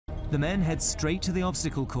The men head straight to the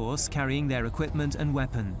obstacle course carrying their equipment and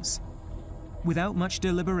weapons. Without much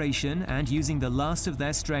deliberation and using the last of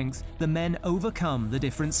their strength, the men overcome the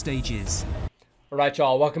different stages. Alright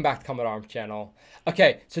y'all, welcome back to Combat Arms channel.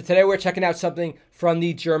 Okay, so today we're checking out something from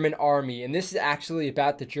the German Army, and this is actually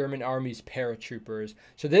about the German Army's paratroopers.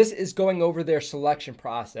 So this is going over their selection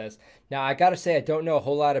process. Now I gotta say I don't know a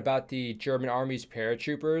whole lot about the German Army's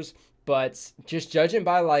paratroopers, but just judging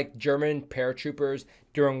by like German paratroopers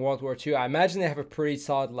during World War II, I imagine they have a pretty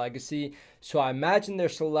solid legacy. So I imagine their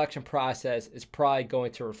selection process is probably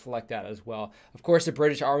going to reflect that as well. Of course, the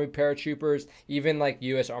British Army paratroopers, even like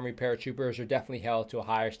US Army paratroopers, are definitely held to a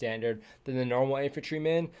higher standard than the normal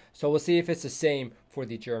infantrymen. So we'll see if it's the same for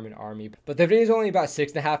the German Army. But the video is only about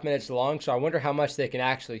 6.5 minutes long, so I wonder how much they can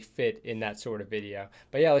actually fit in that sort of video.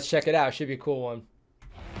 But yeah, let's check it out. It should be a cool one.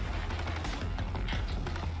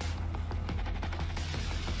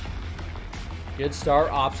 Good start,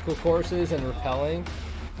 obstacle courses and rappelling.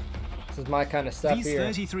 This is my kind of stuff here.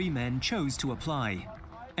 These 33 men chose to apply.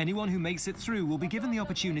 Anyone who makes it through will be given the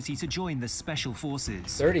opportunity to join the Special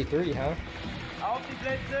Forces. 33, huh?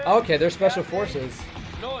 Okay, they're Special Forces.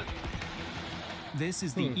 This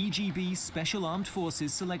is the EGB Special Armed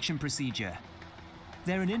Forces selection procedure.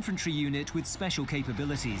 They're an infantry unit with special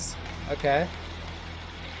capabilities. Okay.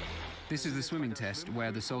 This is the swimming test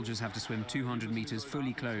where the soldiers have to swim 200 meters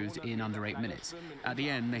fully clothed in under 8 minutes. At the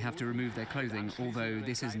end, they have to remove their clothing, although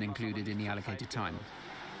this isn't included in the allocated time.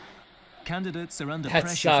 Candidates are under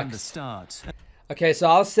pressure from the start. Okay, so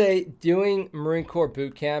I'll say doing Marine Corps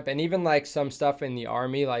boot camp and even like some stuff in the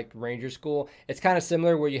Army, like Ranger School, it's kind of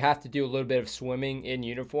similar where you have to do a little bit of swimming in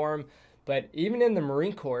uniform. But even in the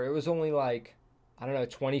Marine Corps, it was only like, I don't know,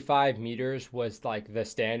 25 meters was like the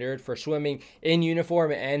standard for swimming in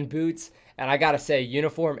uniform and boots. And I gotta say,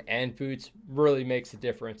 uniform and boots really makes a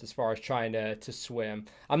difference as far as trying to swim.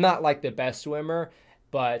 I'm not like the best swimmer,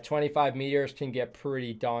 but 25 meters can get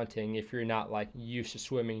pretty daunting if you're not like used to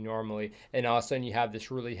swimming normally. And all of a sudden you have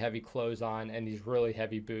this really heavy clothes on and these really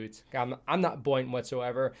heavy boots. I'm not buoyant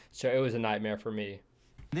whatsoever, so it was a nightmare for me.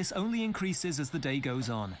 This only increases as the day goes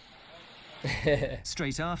on.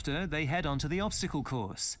 Straight after, they head onto the obstacle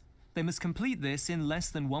course. They must complete this in less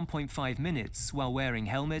than 1.5 minutes while wearing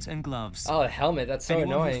helmet and gloves. Oh, a helmet, that's so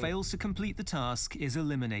Anyone annoying. Who fails to complete the task is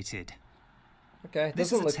eliminated. Okay,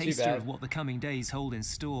 this is look a taster of what the coming days hold in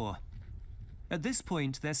store. At this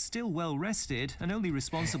point, they're still well rested and only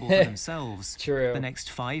responsible for themselves. True. The next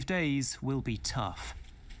 5 days will be tough.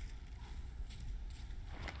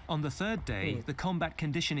 On the third day, the combat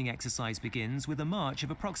conditioning exercise begins with a march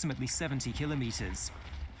of approximately 70 kilometers.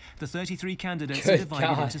 The 33 candidates are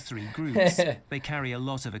divided into 3 groups. They carry a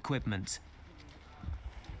lot of equipment.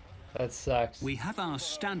 That sucks. We have our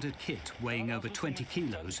standard kit weighing over 20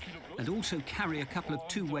 kilos and also carry a couple of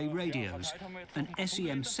two-way radios, an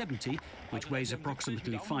SEM-70, which weighs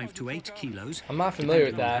approximately 5 to 8 kilos. I'm not familiar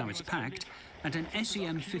with that. How it's packed, and an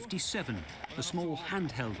SEM-57, a small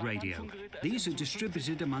handheld radio. These are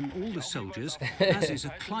distributed among all the soldiers, as is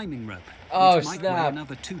a climbing rope, which might weigh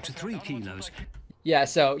another 2 to 3 kilos. Yeah,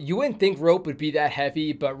 so you wouldn't think rope would be that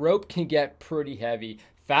heavy, but rope can get pretty heavy.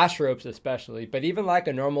 Fast ropes especially, but even like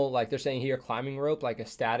a normal, like they're saying here, climbing rope, like a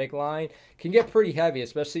static line, can get pretty heavy,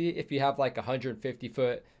 especially if you have like a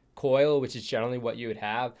 150-foot coil, which is generally what you would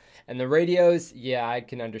have. And the radios, yeah, I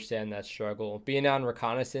can understand that struggle. Being on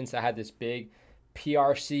reconnaissance, I had this big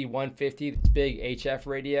PRC 150, this big HF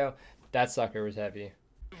radio. That sucker was heavy.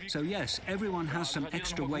 So yes, everyone has some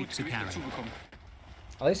extra weight to carry.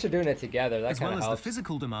 At least they're doing it together. That as kind well of as helps. the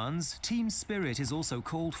physical demands, team spirit is also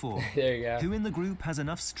called for. There you go. Who in the group has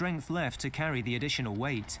enough strength left to carry the additional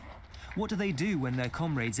weight? What do they do when their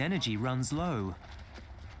comrades' energy runs low?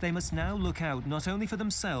 They must now look out not only for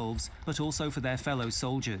themselves, but also for their fellow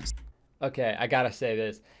soldiers. Okay, I gotta say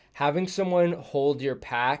this. Having someone hold your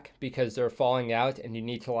pack because they're falling out and you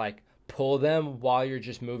need to like pull them while you're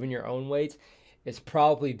just moving your own weights, it's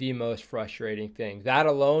probably the most frustrating thing. That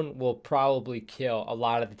alone will probably kill a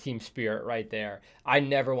lot of the team spirit right there. I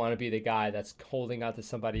never want to be the guy that's holding out to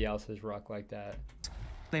somebody else's ruck like that.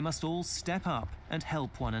 They must all step up and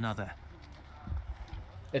help one another.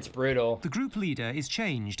 It's brutal. The group leader is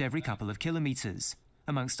changed every couple of kilometers.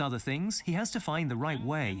 Amongst other things, he has to find the right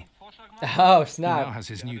way. Oh, snap. He now has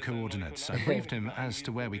his new coordinates. I briefed him as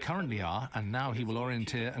to where we currently are, and now he will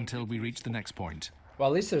orienteer until we reach the next point. Well,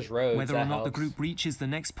 at least there's roads. Whether or not the group reaches the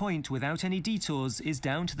next point without any detours is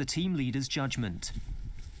down to the team leader's judgment.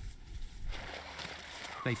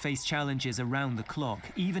 They face challenges around the clock,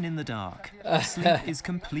 even in the dark. Sleep is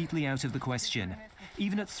completely out of the question.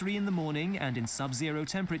 Even at 3 in the morning and in sub-zero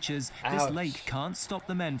temperatures, this lake can't stop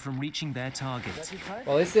the men from reaching their target.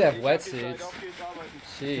 Well, at least they have wetsuits.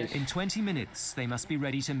 Sheesh. In 20 minutes, they must be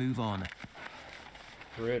ready to move on.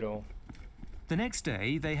 Brutal. The next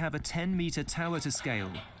day, they have a 10-meter tower to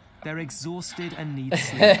scale. They're exhausted and need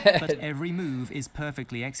sleep, but every move is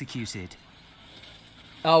perfectly executed.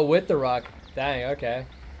 Oh, with the rock. Dang, okay.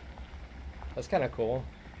 That's kind of cool.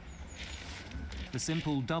 The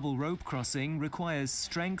simple double rope crossing requires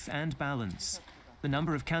strength and balance. The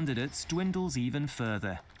number of candidates dwindles even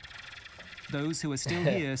further. Those who are still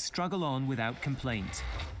here struggle on without complaint.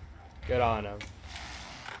 Good on them.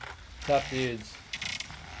 Tough dudes.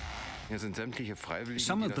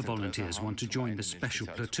 Some of the volunteers want to join the special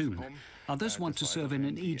platoon. Others want to serve in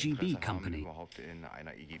an EGB company.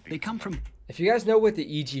 They come from... If you guys know what the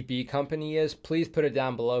EGB company is, please put it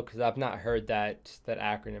down below because I've not heard that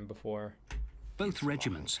acronym before. Both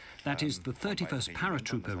regiments, that is the 31st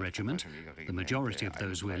Paratrooper Regiment, the majority of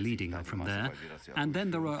those we're leading are from there, and then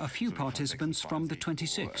there are a few participants from the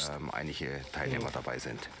 26th.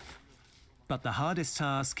 But the hardest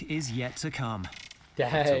task is yet to come.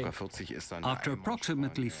 Dang. After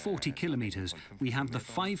approximately 40 kilometers, we have the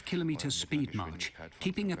 5-kilometer speed march,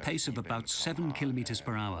 keeping a pace of about 7 kilometers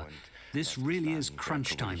per hour. This really is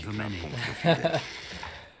crunch time for many.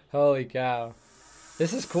 Holy cow.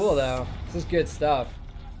 This is cool, though. This is good stuff.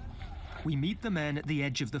 We meet the men at the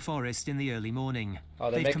edge of the forest in the early morning.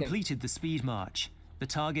 They've completed the speed march. The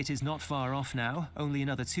target is not far off now, only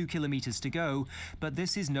another 2 kilometers to go, but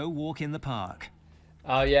this is no walk in the park.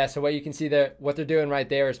 Oh, yeah, so what you can see there, what they're doing right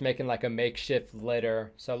there is making like a makeshift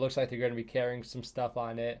litter. So it looks like they're going to be carrying some stuff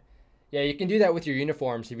on it. Yeah, you can do that with your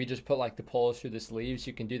uniforms. If you just put like the poles through the sleeves,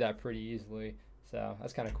 you can do that pretty easily. So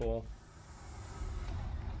that's kind of cool.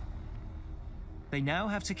 They now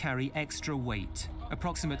have to carry extra weight,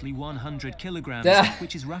 approximately 100 kilograms,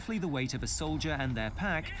 which is roughly the weight of a soldier and their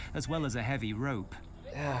pack, as well as a heavy rope.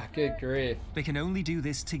 Ah, good grief. They can only do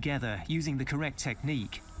this together, using the correct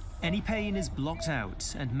technique. Any pain is blocked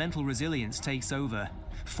out, and mental resilience takes over.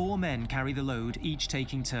 4 men carry the load, each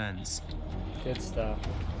taking turns. Good stuff.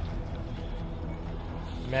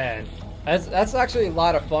 Man, that's actually a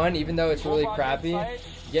lot of fun, even though it's really crappy.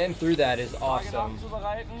 Getting through that is awesome.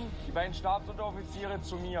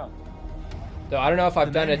 Though I don't know if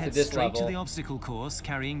I've done it to this level. Straight to the obstacle course,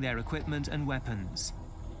 carrying their equipment and weapons.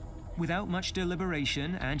 Without much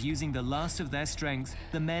deliberation and using the last of their strength,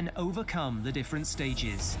 the men overcome the different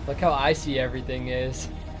stages. Look how icy everything is.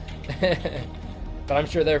 But I'm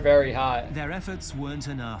sure they're very hot. Their efforts weren't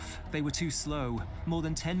enough. They were too slow. More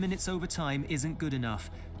than 10 minutes over time isn't good enough,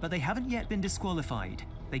 but they haven't yet been disqualified.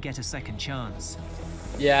 They get a second chance.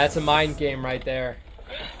 Yeah, it's a mind game right there.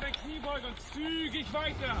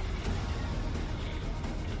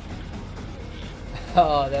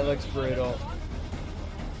 Oh, that looks brutal.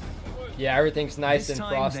 Yeah, everything's nice and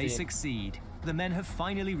frosty. They succeed. The men have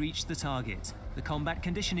finally reached the target. The combat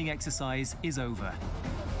conditioning exercise is over.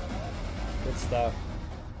 Good stuff.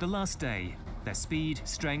 The last day, their speed,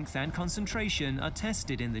 strength, and concentration are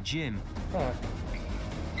tested in the gym. Huh.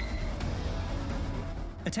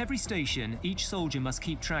 At every station, each soldier must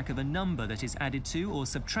keep track of a number that is added to or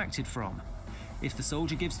subtracted from. If the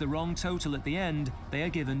soldier gives the wrong total at the end, they are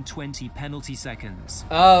given 20 penalty seconds.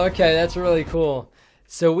 Oh, okay, that's really cool.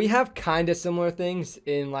 So we have kind of similar things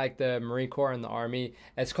in like the Marine Corps and the Army.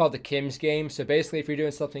 It's called the Kim's game. So basically if you're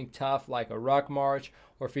doing something tough like a ruck march,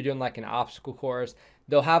 or if you're doing like an obstacle course,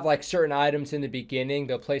 they'll have like certain items in the beginning.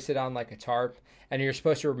 They'll place it on like a tarp, and you're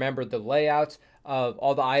supposed to remember the layouts of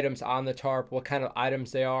all the items on the tarp, what kind of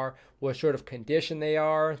items they are, what sort of condition they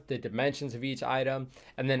are, the dimensions of each item,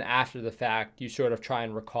 and then after the fact, you sort of try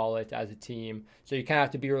and recall it as a team. So you kind of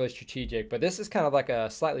have to be really strategic, but this is kind of like a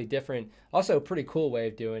slightly different, also a pretty cool way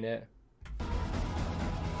of doing it.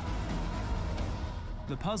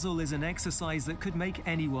 The puzzle is an exercise that could make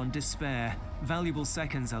anyone despair. Valuable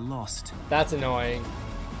seconds are lost. That's annoying.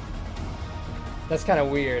 That's kind of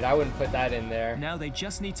weird. I wouldn't put that in there. Now they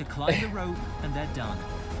just need to climb the rope and they're done.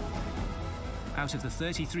 Out of the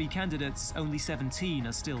 33 candidates, only 17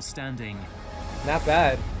 are still standing. Not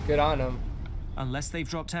bad. Good on them. Unless they've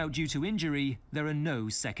dropped out due to injury, there are no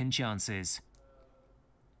second chances.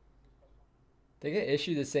 They get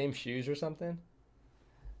issued the same shoes or something?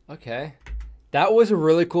 Okay. That was a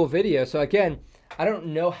really cool video. So again, I don't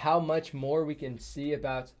know how much more we can see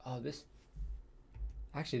about... Oh, this...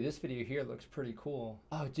 Actually, this video here looks pretty cool.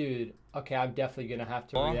 Oh, dude. Okay, I'm definitely going to have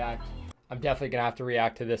to react. I'm definitely going to have to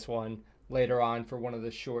react to this one later on for one of the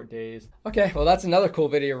short days. Okay, well, that's another cool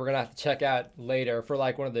video we're gonna have to check out later for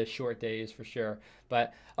like one of the short days for sure.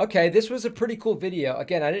 But okay, this was a pretty cool video.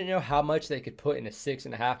 Again, I didn't know how much they could put in a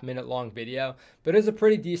 6.5 minute long video, but it was a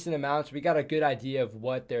pretty decent amount. So we got a good idea of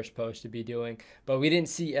what they're supposed to be doing, but we didn't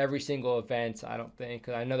see every single event, I don't think.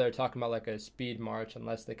 I know they're talking about like a speed march,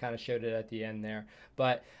 unless they kind of showed it at the end there.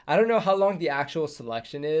 But I don't know how long the actual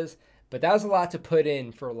selection is, but that was a lot to put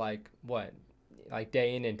in for like, what? Like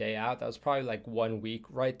day in and day out. That was probably like 1 week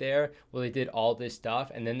right there where they did all this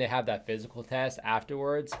stuff, and then they have that physical test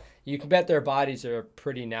afterwards. You can bet their bodies are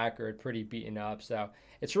pretty knackered, pretty beaten up. So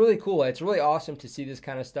it's really cool. It's really awesome to see this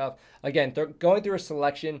kind of stuff. Again, going through a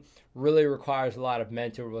selection really requires a lot of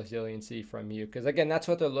mental resiliency from you, because again, that's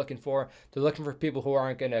what they're looking for. They're looking for people who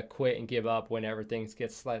aren't going to quit and give up whenever things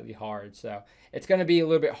get slightly hard. So it's going to be a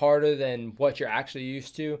little bit harder than what you're actually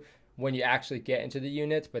used to when you actually get into the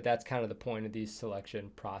units, but that's kind of the point of these selection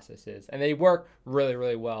processes, and they work really,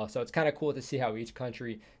 really well. So it's kind of cool to see how each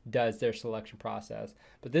country does their selection process.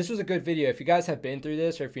 But this was a good video. If you guys have been through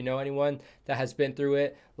this, or if you know anyone that has been through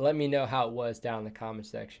it, let me know how it was down in the comment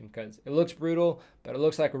section, because it looks brutal, but it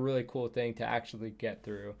looks like a really cool thing to actually get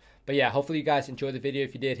through. But yeah, hopefully you guys enjoyed the video.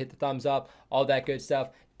 If you did, hit the thumbs up, all that good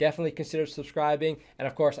stuff. Definitely consider subscribing. And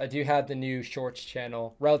of course, I do have the new shorts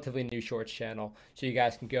channel, relatively new shorts channel, so you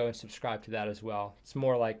guys can go and subscribe to that as well. It's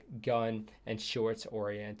more like gun and shorts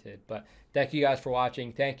oriented. But thank you guys for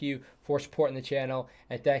watching. Thank you for supporting the channel,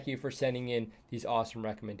 and thank you for sending in these awesome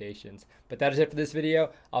recommendations. But that is it for this video.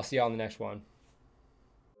 I'll see you on the next one.